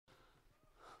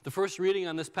The first reading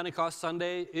on this Pentecost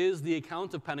Sunday is the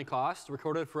account of Pentecost,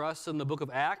 recorded for us in the book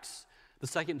of Acts, the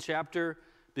 2nd chapter,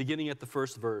 beginning at the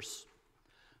 1st verse.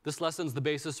 This lesson is the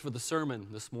basis for the sermon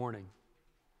this morning.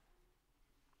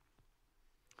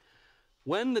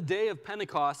 When the day of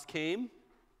Pentecost came,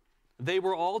 they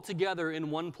were all together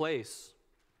in one place.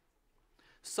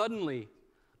 Suddenly,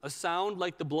 a sound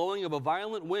like the blowing of a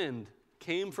violent wind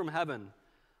came from heaven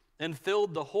and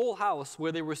filled the whole house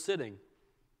where they were sitting.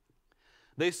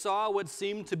 They saw what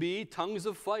seemed to be tongues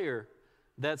of fire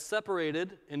that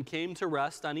separated and came to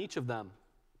rest on each of them.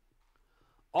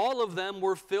 All of them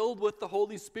were filled with the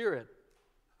Holy Spirit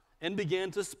and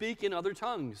began to speak in other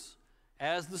tongues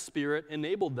as the Spirit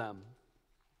enabled them.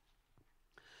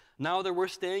 Now there were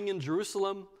staying in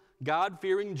Jerusalem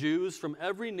God-fearing Jews from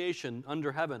every nation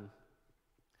under heaven.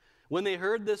 When they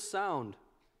heard this sound,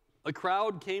 a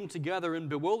crowd came together in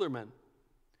bewilderment,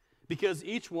 because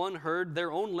each one heard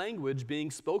their own language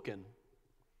being spoken.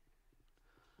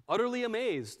 Utterly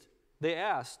amazed, they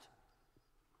asked,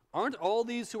 "Aren't all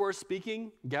these who are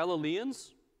speaking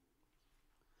Galileans?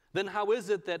 Then how is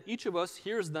it that each of us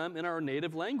hears them in our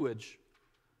native language?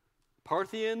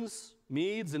 Parthians,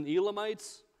 Medes, and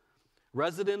Elamites,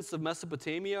 residents of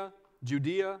Mesopotamia,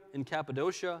 Judea and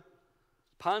Cappadocia,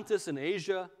 Pontus and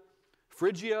Asia,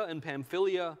 Phrygia and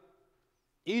Pamphylia,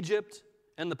 Egypt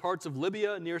and the parts of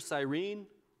Libya near Cyrene,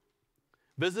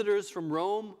 visitors from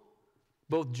Rome,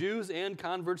 both Jews and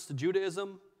converts to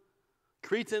Judaism,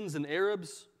 Cretans and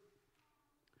Arabs.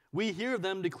 We hear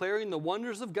them declaring the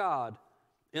wonders of God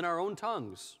in our own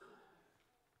tongues."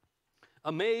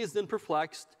 Amazed and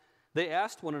perplexed, they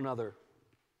asked one another,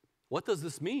 "What does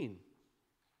this mean?"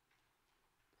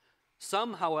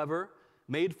 Some, however,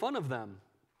 made fun of them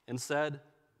and said,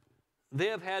 "They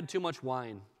have had too much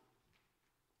wine."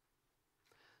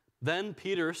 Then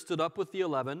Peter stood up with the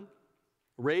 11,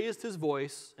 raised his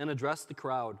voice, and addressed the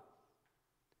crowd.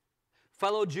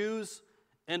 "Fellow Jews,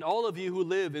 and all of you who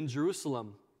live in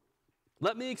Jerusalem,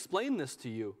 let me explain this to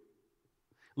you.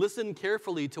 Listen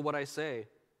carefully to what I say.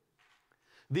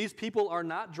 These people are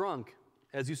not drunk,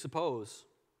 as you suppose.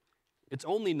 It's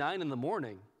only 9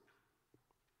 a.m.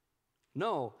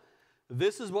 No,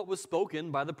 this is what was spoken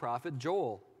by the prophet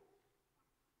Joel.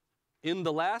 In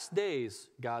the last days,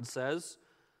 God says,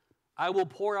 I will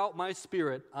pour out my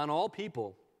Spirit on all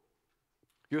people.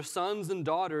 Your sons and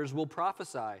daughters will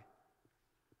prophesy.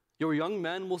 Your young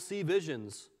men will see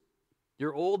visions.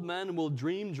 Your old men will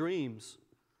dream dreams.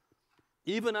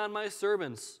 Even on my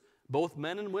servants, both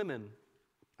men and women,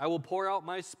 I will pour out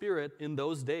my Spirit in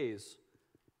those days,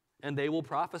 and they will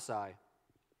prophesy.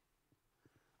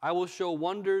 I will show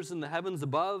wonders in the heavens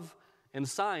above and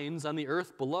signs on the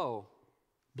earth below,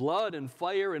 blood and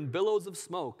fire and billows of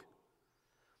smoke.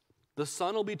 The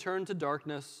sun will be turned to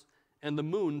darkness and the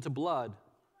moon to blood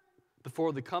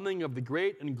before the coming of the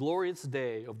great and glorious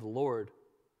day of the Lord.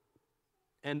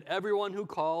 And everyone who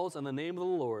calls on the name of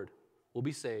the Lord will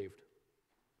be saved."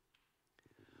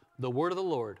 The word of the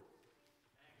Lord.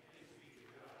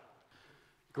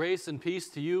 Grace and peace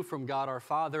to you from God our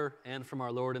Father and from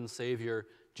our Lord and Savior,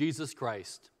 Jesus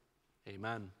Christ.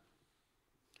 Amen.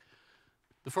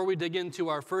 Before we dig into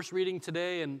our first reading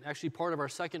today, and actually part of our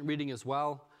second reading as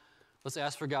well, let's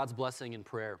ask for God's blessing in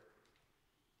prayer.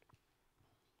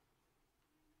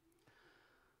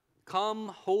 Come,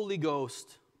 Holy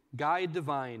Ghost, guide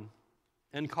divine,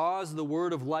 and cause the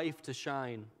word of life to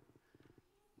shine.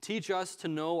 Teach us to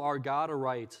know our God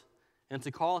aright, and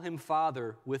to call him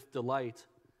Father with delight.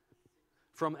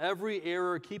 From every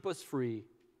error keep us free.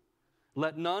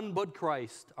 Let none but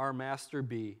Christ our Master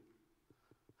be.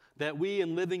 That we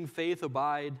in living faith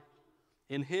abide,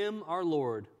 in him our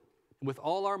Lord, and with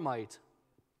all our might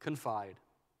confide.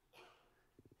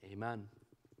 Amen.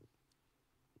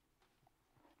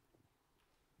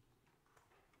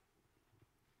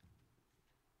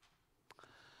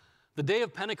 The day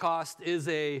of Pentecost is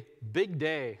a big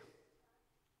day.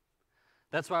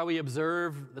 That's why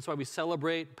we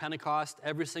celebrate Pentecost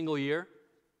every single year.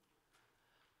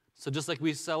 So just like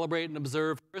we celebrate and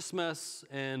observe Christmas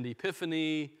and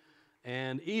Epiphany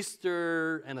and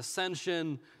Easter and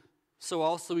Ascension, so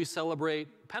also we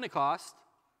celebrate Pentecost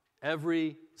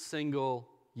every single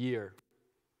year.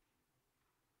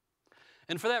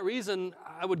 And for that reason,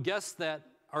 I would guess that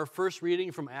our first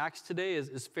reading from Acts today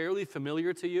is fairly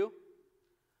familiar to you,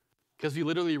 because we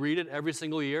literally read it every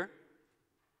single year.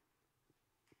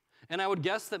 And I would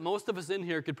guess that most of us in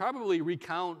here could probably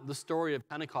recount the story of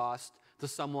Pentecost to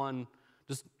someone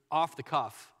just off the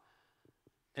cuff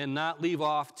and not leave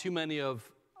off too many of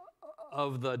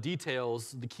the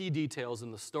details, the key details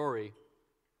in the story.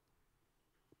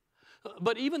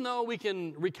 But even though we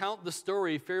can recount the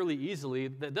story fairly easily,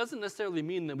 that doesn't necessarily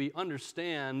mean that we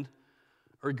understand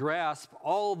or grasp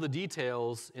all the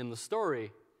details in the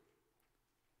story.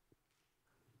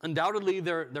 Undoubtedly,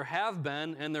 there have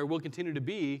been and there will continue to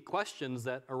be questions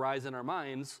that arise in our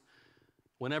minds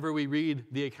whenever we read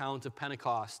the account of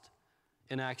Pentecost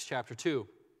in Acts chapter 2.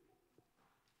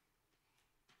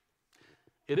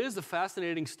 It is a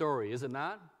fascinating story, is it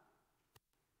not?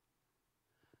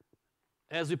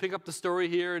 As we pick up the story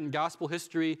here in gospel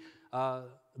history,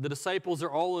 the disciples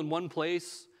are all in one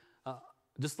place,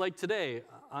 just like today,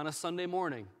 on a Sunday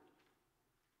morning.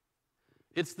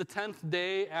 It's the 10th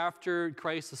day after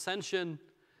Christ's ascension,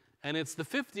 and it's the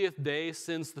 50th day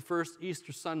since the first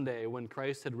Easter Sunday when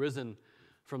Christ had risen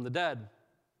from the dead.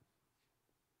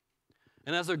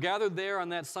 And as they're gathered there on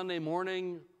that Sunday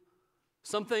morning,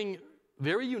 something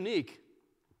very unique,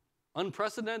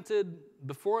 unprecedented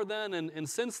before then and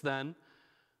since then,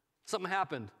 something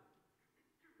happened.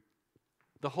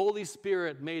 The Holy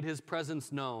Spirit made his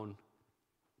presence known,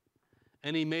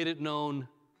 and he made it known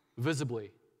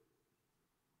visibly.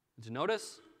 Did you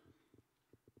notice?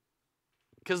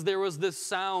 Because there was this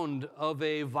sound of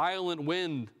a violent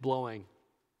wind blowing,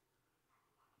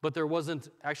 but there wasn't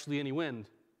actually any wind.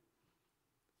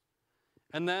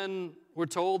 And then we're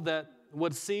told that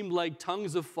what seemed like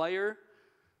tongues of fire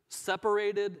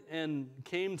separated and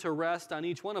came to rest on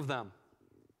each one of them.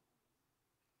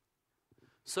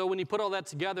 So when you put all that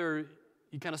together,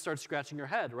 you kind of start scratching your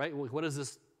head, right? What does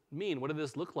this mean? What did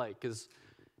this look like? Because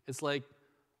it's like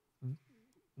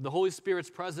the Holy Spirit's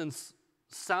presence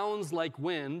sounds like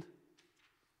wind,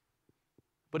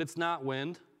 but it's not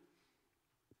wind.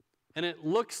 And it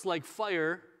looks like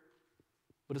fire,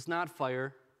 but it's not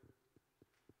fire.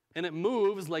 And it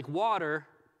moves like water,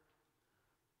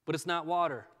 but it's not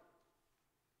water.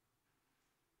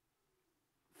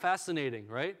 Fascinating,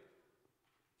 right?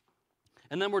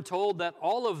 And then we're told that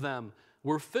all of them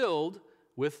were filled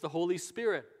with the Holy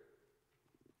Spirit.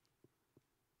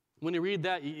 When you read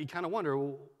that, you kind of wonder,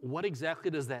 well, what exactly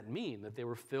does that mean, that they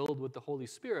were filled with the Holy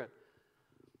Spirit?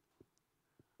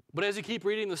 But as you keep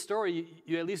reading the story,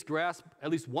 you at least grasp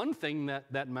at least one thing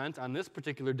that meant on this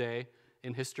particular day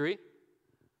in history.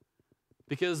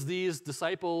 Because these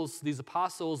disciples, these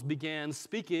apostles, began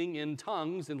speaking in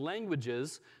tongues and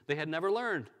languages they had never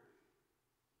learned.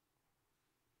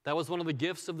 That was one of the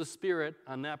gifts of the Spirit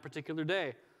on that particular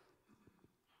day.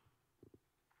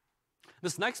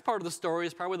 This next part of the story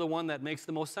is probably the one that makes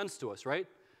the most sense to us, right?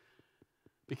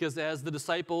 Because as the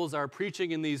disciples are preaching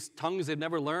in these tongues they've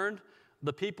never learned,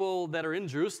 the people that are in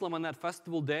Jerusalem on that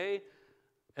festival day,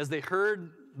 as they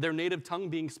heard their native tongue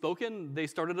being spoken, they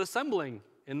started assembling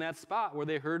in that spot where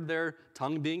they heard their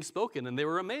tongue being spoken, and they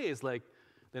were amazed. Like,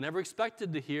 they never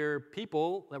expected to hear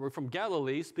people that were from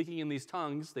Galilee speaking in these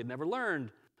tongues they'd never learned,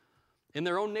 in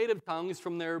their own native tongues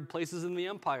from their places in the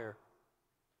empire.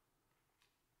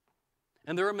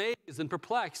 And they're amazed and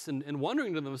perplexed and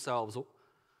wondering to themselves,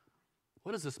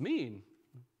 what does this mean?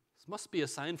 This must be a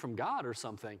sign from God or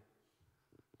something.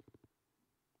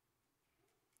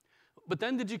 But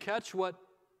then did you catch what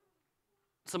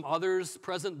some others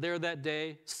present there that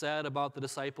day said about the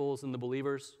disciples and the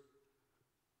believers?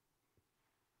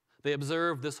 They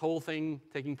observed this whole thing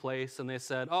taking place, and they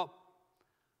said, oh,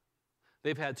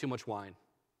 they've had too much wine.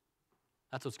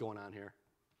 That's what's going on here.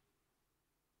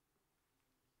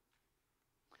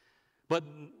 But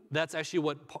that's actually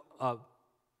what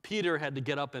Peter had to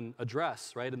get up and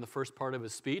address, right, in the first part of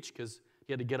his speech, because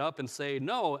he had to get up and say,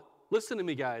 no, listen to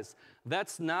me, guys.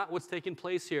 That's not what's taking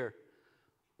place here.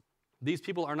 These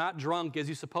people are not drunk as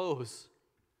you suppose.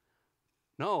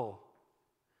 No.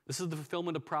 This is the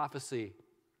fulfillment of prophecy.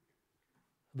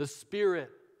 The Spirit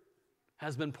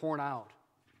has been poured out,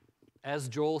 as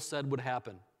Joel said would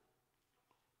happen.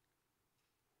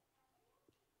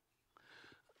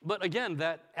 But again,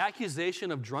 that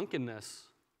accusation of drunkenness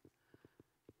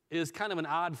is kind of an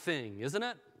odd thing, isn't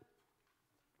it?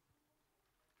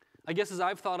 I guess as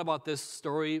I've thought about this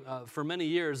story for many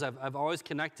years, I've always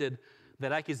connected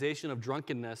that accusation of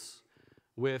drunkenness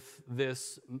with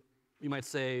this, you might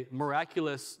say,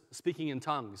 miraculous speaking in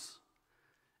tongues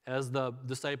as the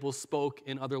disciples spoke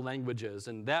in other languages.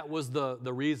 And that was the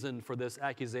reason for this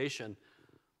accusation.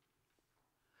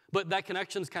 But that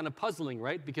connection's kind of puzzling,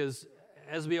 right? Because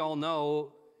as we all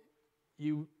know,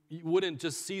 you wouldn't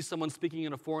just see someone speaking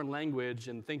in a foreign language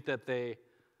and think that they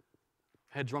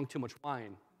had drunk too much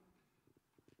wine.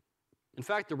 In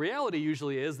fact, the reality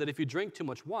usually is that if you drink too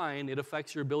much wine, it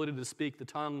affects your ability to speak the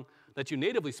tongue that you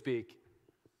natively speak,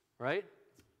 right?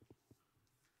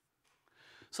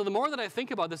 So the more that I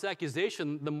think about this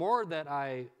accusation, the more that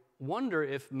I wonder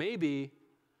if maybe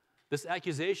this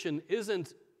accusation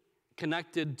isn't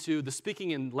connected to the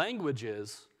speaking in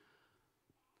languages,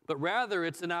 but rather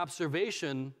it's an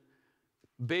observation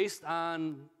based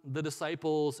on the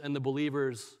disciples and the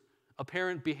believers'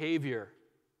 apparent behavior,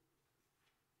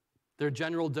 their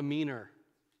general demeanor.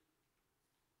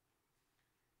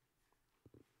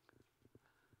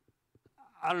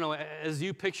 I don't know, as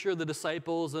you picture the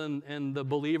disciples and the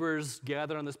believers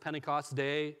gathered on this Pentecost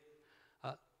day,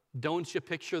 don't you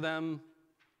picture them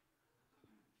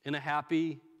in a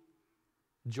happy,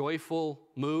 joyful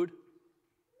mood?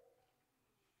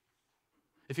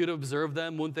 If you'd observed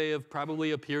them, wouldn't they have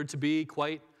probably appeared to be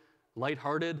quite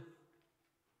lighthearted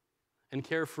and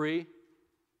carefree?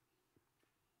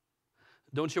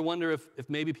 Don't you wonder if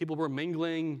maybe people were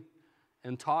mingling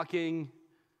and talking,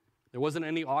 there wasn't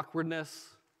any awkwardness,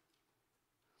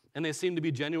 and they seemed to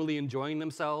be genuinely enjoying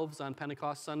themselves on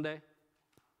Pentecost Sunday?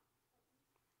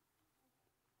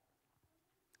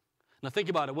 Now think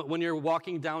about it. When you're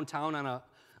walking downtown on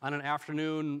an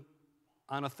afternoon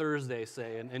on a Thursday,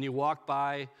 say, and you walk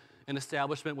by an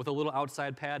establishment with a little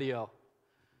outside patio,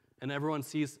 and everyone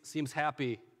seems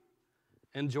happy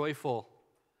and joyful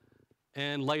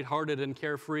and lighthearted and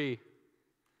carefree,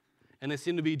 and they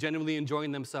seem to be genuinely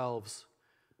enjoying themselves,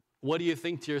 what do you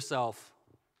think to yourself?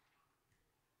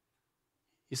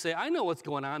 You say, I know what's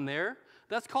going on there.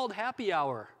 That's called happy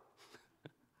hour.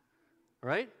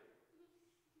 Right?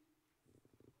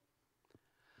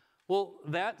 Well,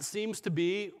 that seems to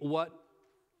be what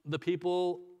the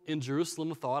people in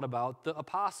Jerusalem thought about the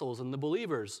apostles and the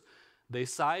believers. They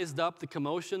sized up the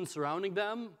commotion surrounding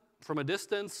them from a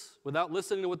distance without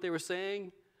listening to what they were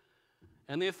saying,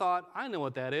 and they thought, I know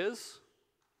what that is.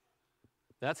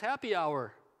 That's happy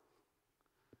hour.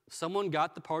 Someone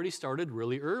got the party started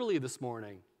really early this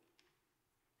morning.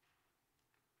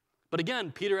 But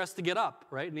again, Peter has to get up,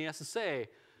 right? And he has to say,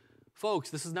 folks,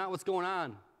 this is not what's going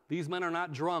on. These men are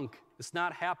not drunk. It's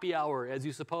not happy hour, as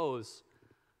you suppose.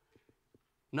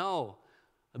 No,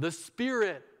 the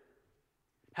Spirit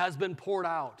has been poured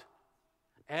out,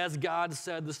 as God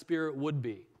said the Spirit would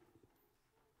be.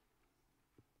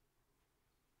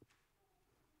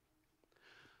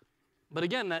 But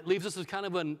again, that leaves us with kind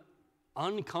of an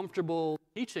uncomfortable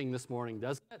teaching this morning,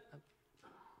 doesn't it?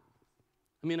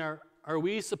 I mean, are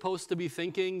we supposed to be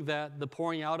thinking that the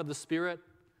pouring out of the Spirit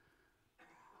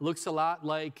looks a lot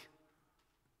like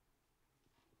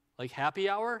happy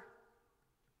hour?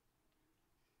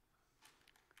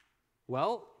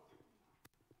 Well,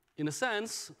 in a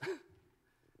sense,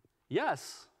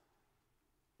 yes.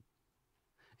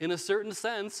 In a certain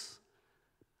sense,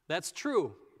 that's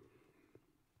true.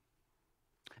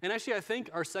 And actually, I think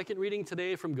our second reading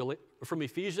today from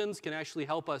Ephesians can actually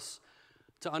help us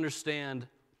to understand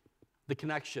the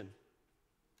connection.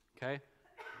 Okay?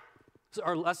 So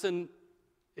our lesson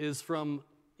is from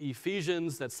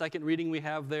Ephesians, that second reading we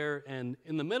have there, and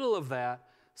in the middle of that,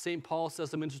 St. Paul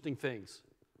says some interesting things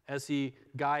as he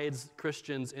guides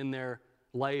Christians in their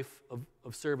life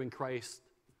of serving Christ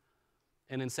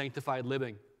and in sanctified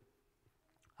living.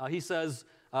 He says,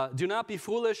 do not be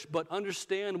foolish, but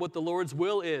understand what the Lord's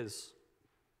will is.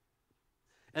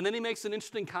 And then he makes an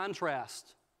interesting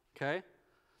contrast, okay?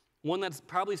 One that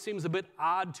probably seems a bit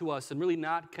odd to us and really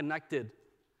not connected.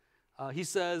 He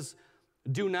says,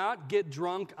 do not get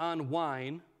drunk on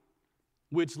wine,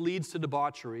 which leads to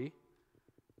debauchery.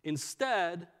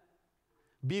 Instead,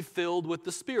 be filled with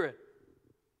the Spirit.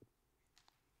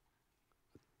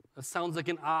 That sounds like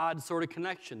an odd sort of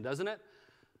connection, doesn't it?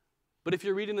 But if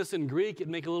you're reading this in Greek, it'd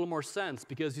make a little more sense,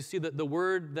 because you see that the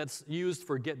word that's used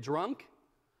for get drunk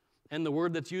and the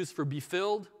word that's used for be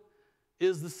filled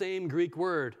is the same Greek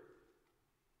word.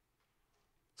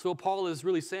 So what Paul is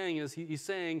really saying is he's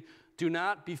saying, do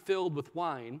not be filled with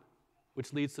wine,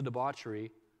 which leads to debauchery.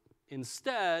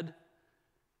 Instead,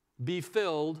 be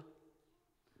filled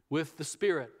with the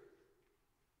Spirit.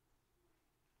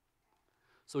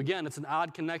 So again, it's an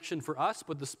odd connection for us,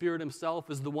 but the Spirit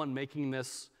himself is the one making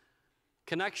this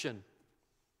connection.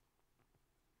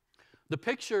 The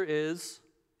picture is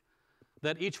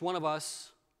that each one of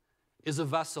us is a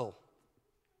vessel.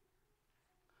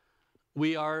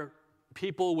 We are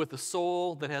people with a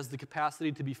soul that has the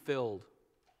capacity to be filled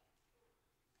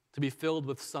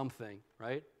with something,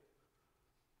 right?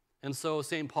 And so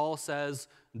St. Paul says,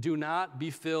 do not be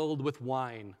filled with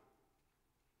wine.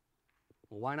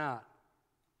 Well, why not?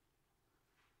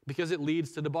 Because it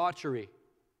leads to debauchery.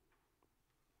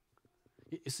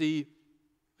 You see,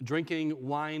 drinking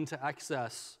wine to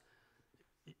excess,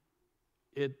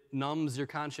 it numbs your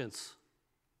conscience,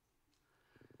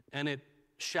 and it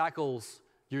shackles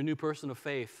your new person of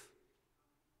faith,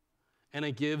 and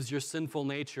it gives your sinful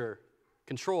nature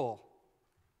control.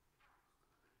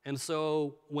 And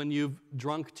so when you've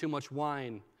drunk too much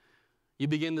wine, you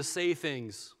begin to say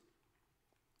things,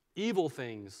 evil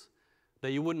things,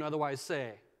 that you wouldn't otherwise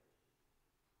say.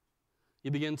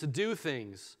 You begin to do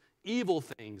things, evil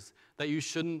things, that you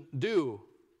shouldn't do.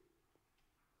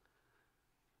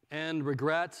 And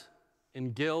regret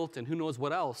and guilt and who knows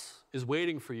what else is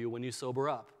waiting for you when you sober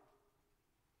up.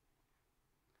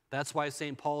 That's why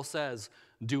St. Paul says,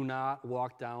 do not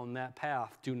walk down that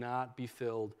path. Do not be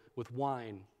filled with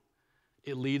wine.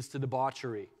 It leads to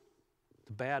debauchery,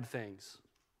 to bad things.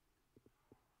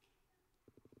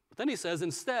 But then he says,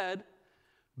 instead,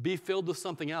 be filled with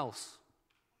something else.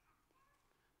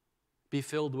 Be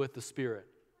filled with the Spirit.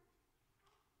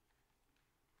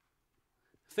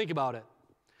 Think about it.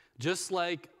 Just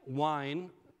like wine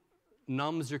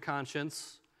numbs your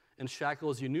conscience and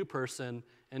shackles your new person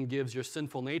and gives your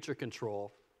sinful nature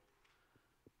control,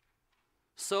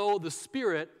 so the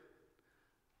Spirit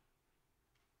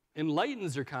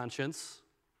enlightens your conscience,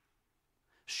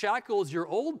 shackles your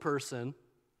old person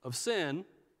of sin,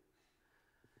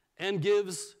 and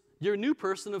gives your new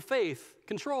person of faith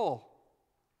control.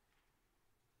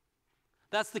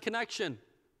 That's the connection.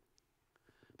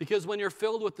 Because when you're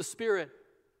filled with the Spirit,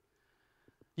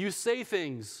 you say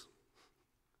things,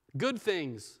 good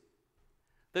things,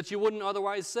 that you wouldn't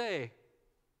otherwise say.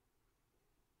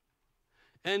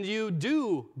 And you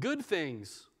do good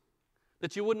things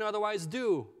that you wouldn't otherwise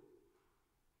do.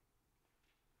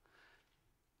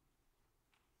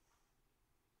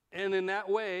 And in that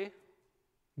way,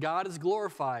 God is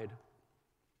glorified.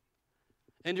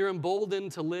 And you're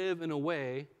emboldened to live in a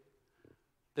way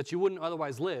that you wouldn't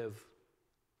otherwise live,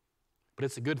 but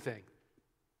it's a good thing.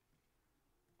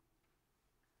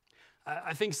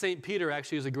 I think St. Peter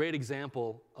actually is a great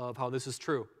example of how this is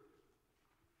true.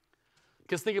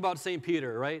 Because think about St.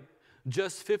 Peter, right?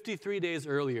 Just 53 days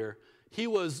earlier, he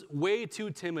was way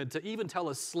too timid to even tell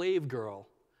a slave girl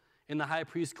in the high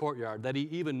priest's courtyard that he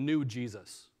even knew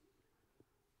Jesus.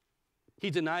 He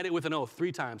denied it with an oath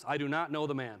 3 times. I do not know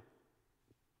the man.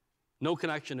 No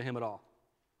connection to him at all.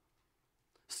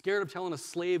 Scared of telling a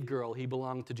slave girl he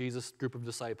belonged to Jesus' group of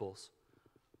disciples.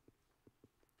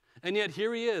 And yet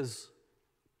here he is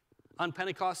on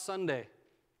Pentecost Sunday.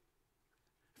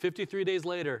 53 days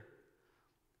later,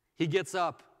 he gets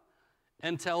up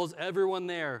and tells everyone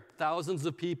there, thousands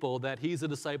of people, that he's a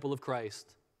disciple of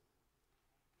Christ.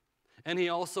 And he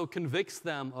also convicts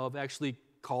them of actually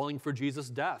calling for Jesus'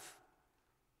 death.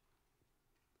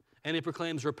 And he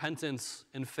proclaims repentance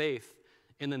and faith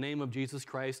in the name of Jesus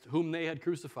Christ, whom they had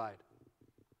crucified.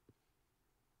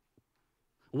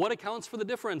 What accounts for the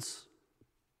difference?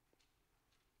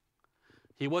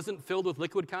 He wasn't filled with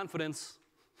liquid confidence.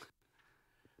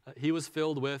 He was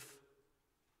filled with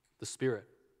the Spirit.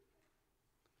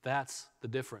 That's the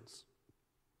difference.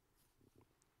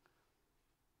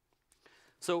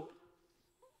 So,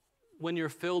 when you're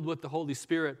filled with the Holy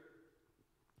Spirit,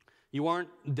 you aren't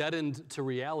deadened to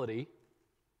reality,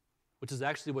 which is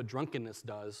actually what drunkenness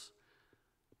does.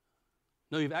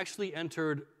 No, you've actually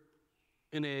entered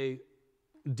in a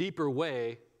deeper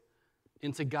way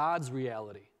into God's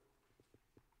reality.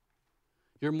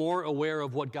 You're more aware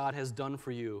of what God has done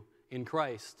for you in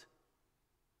Christ.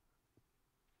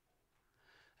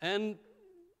 And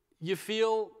you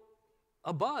feel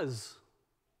a buzz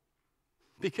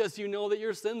because you know that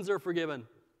your sins are forgiven.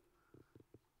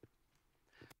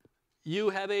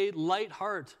 You have a light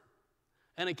heart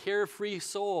and a carefree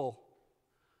soul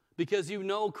because you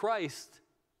know Christ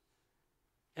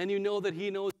and you know that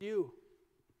He knows you.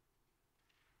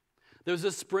 There's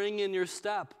a spring in your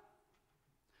step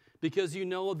because you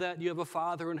know that you have a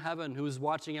Father in heaven who is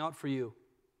watching out for you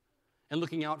and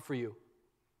looking out for you.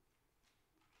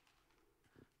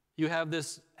 You have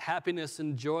this happiness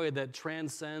and joy that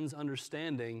transcends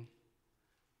understanding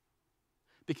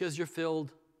because you're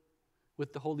filled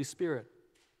with the Holy Spirit.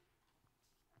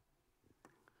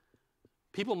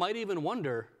 People might even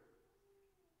wonder,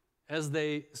 as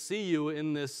they see you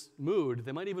in this mood,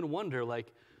 they might even wonder,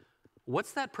 like,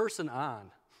 what's that person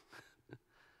on?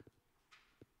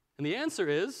 And the answer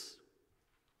is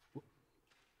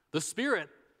the Spirit.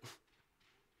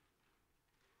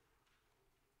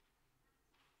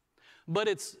 But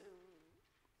it's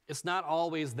not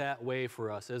always that way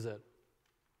for us, is it?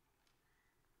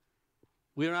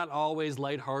 We are not always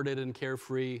lighthearted and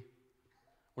carefree.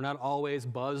 We're not always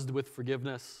buzzed with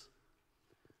forgiveness.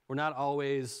 We're not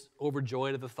always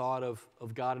overjoyed at the thought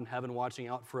of God in heaven watching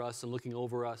out for us and looking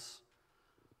over us.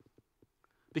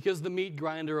 Because the meat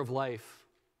grinder of life,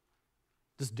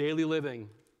 this daily living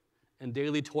and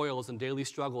daily toils and daily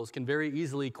struggles, can very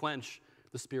easily quench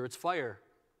the Spirit's fire.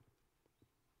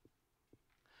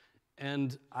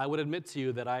 And I would admit to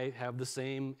you that I have the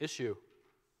same issue.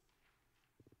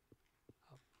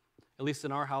 At least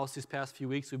in our house these past few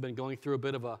weeks, we've been going through a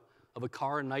bit of a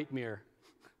car nightmare.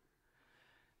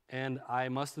 And I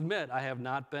must admit, I have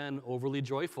not been overly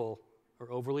joyful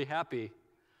or overly happy.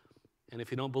 And if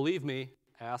you don't believe me,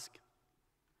 ask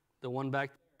the one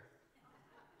back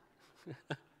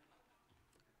there.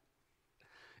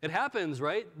 It happens,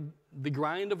 right? The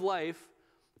grind of life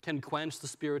can quench the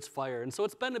Spirit's fire. And so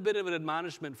it's been a bit of an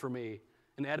admonishment for me,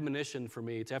 an admonition for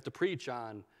me to have to preach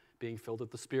on being filled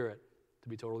with the Spirit, to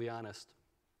be totally honest.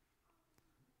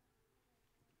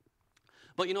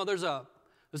 But you know, there's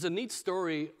a neat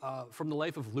story from the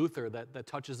life of Luther that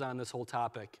touches on this whole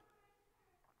topic.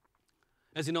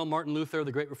 As you know, Martin Luther,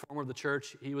 the great reformer of the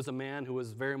church, he was a man who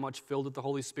was very much filled with the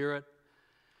Holy Spirit,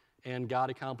 and God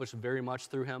accomplished very much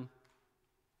through him.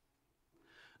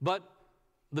 But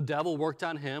the devil worked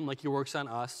on him like he works on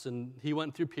us, and he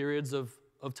went through periods of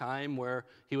time where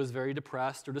he was very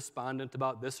depressed or despondent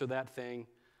about this or that thing.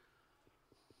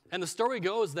 And the story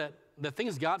goes that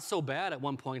things got so bad at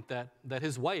one point that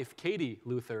his wife, Katie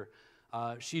Luther,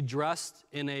 she dressed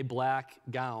in a black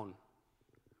gown,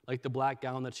 like the black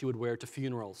gown that she would wear to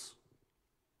funerals.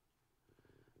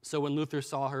 So when Luther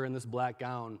saw her in this black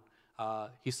gown,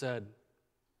 he said,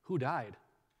 "Who died?"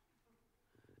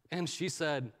 And she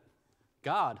said,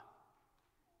 "God."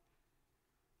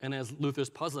 And as Luther's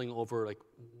puzzling over, like,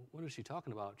 what is she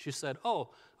talking about? She said,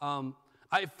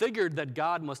 I figured that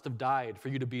God must have died for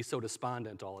you to be so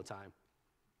despondent all the time.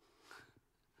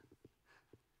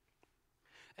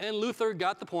 And Luther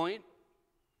got the point,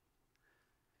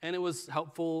 and it was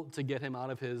helpful to get him out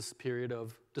of his period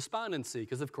of despondency,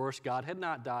 because of course God had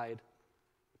not died.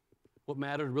 What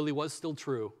mattered really was still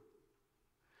true.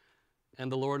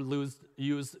 And the Lord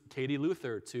used Katie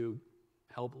Luther to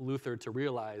help Luther to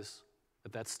realize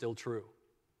that that's still true.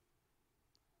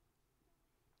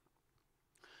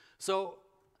 So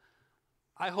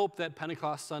I hope that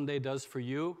Pentecost Sunday does for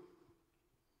you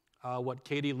what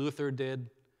Katie Luther did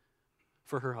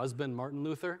for her husband, Martin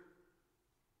Luther.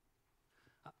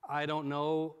 I don't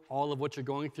know all of what you're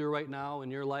going through right now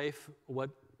in your life, what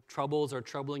troubles are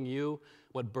troubling you,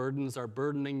 what burdens are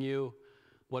burdening you,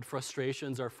 what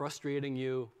frustrations are frustrating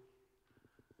you,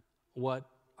 what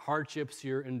hardships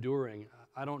you're enduring.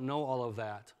 I don't know all of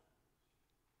that.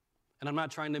 And I'm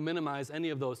not trying to minimize any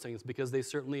of those things, because they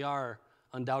certainly are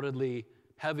undoubtedly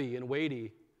heavy and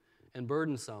weighty and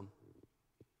burdensome.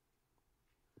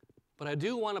 But I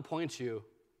do want to point you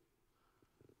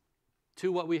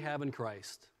to what we have in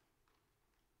Christ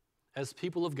as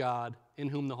people of God in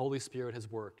whom the Holy Spirit has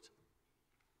worked.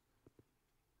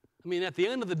 I mean, at the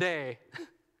end of the day,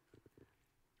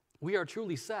 we are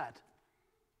truly set.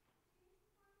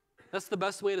 That's the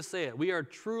best way to say it. We are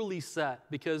truly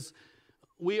set because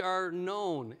we are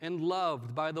known and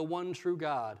loved by the one true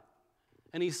God,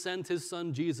 and He sent His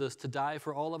Son Jesus to die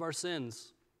for all of our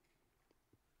sins.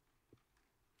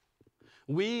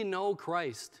 We know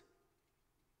Christ,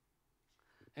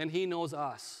 and He knows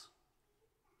us.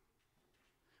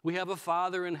 We have a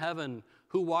Father in heaven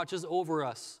who watches over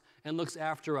us and looks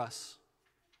after us.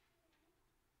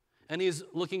 And He's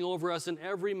looking over us in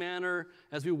every manner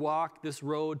as we walk this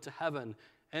road to heaven.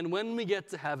 And when we get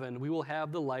to heaven, we will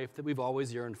have the life that we've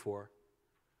always yearned for.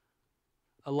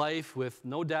 A life with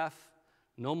no death,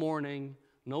 no mourning,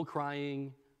 no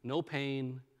crying, no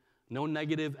pain, no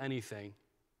negative anything.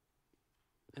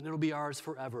 And it'll be ours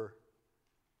forever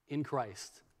in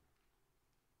Christ.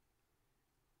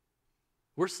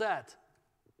 We're set.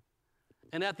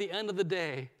 And at the end of the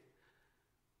day,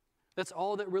 that's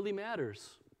all that really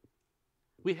matters.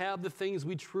 We have the things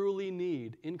we truly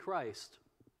need in Christ.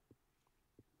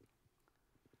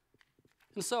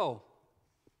 And so,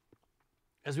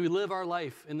 as we live our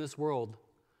life in this world,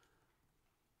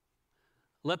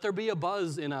 let there be a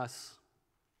buzz in us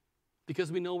because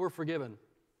we know we're forgiven.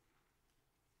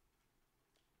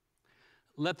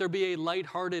 Let there be a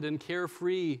lighthearted and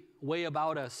carefree way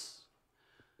about us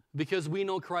because we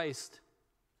know Christ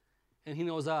and He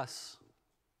knows us.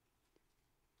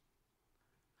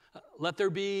 Let there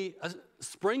be a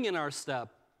spring in our step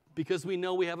because we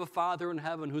know we have a Father in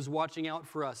heaven who's watching out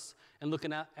for us and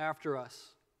looking after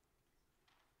us.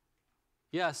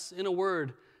 Yes, in a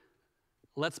word,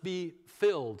 let's be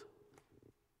filled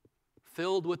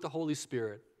with the Holy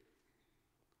Spirit,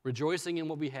 rejoicing in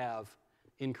what we have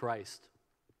in Christ.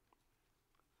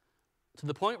 To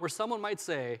the point where someone might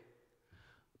say,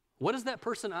 what is that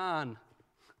person on?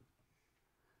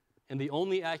 And the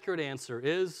only accurate answer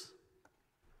is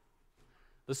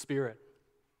the Spirit.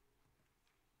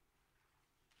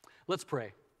 Let's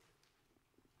pray.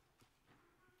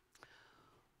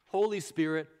 Holy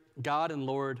Spirit, God and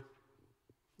Lord,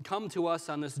 come to us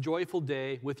on this joyful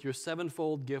day with your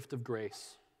sevenfold gift of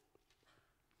grace.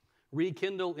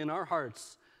 Rekindle in our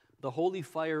hearts the holy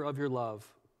fire of your love,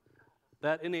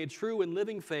 that in a true and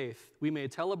living faith we may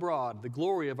tell abroad the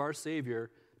glory of our Savior,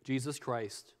 Jesus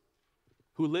Christ,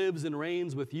 who lives and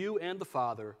reigns with you and the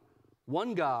Father,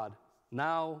 one God,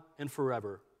 now and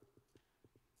forever.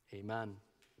 Amen.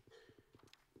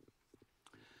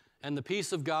 And the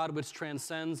peace of God, which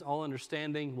transcends all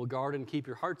understanding, will guard and keep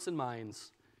your hearts and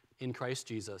minds in Christ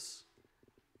Jesus.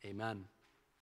 Amen.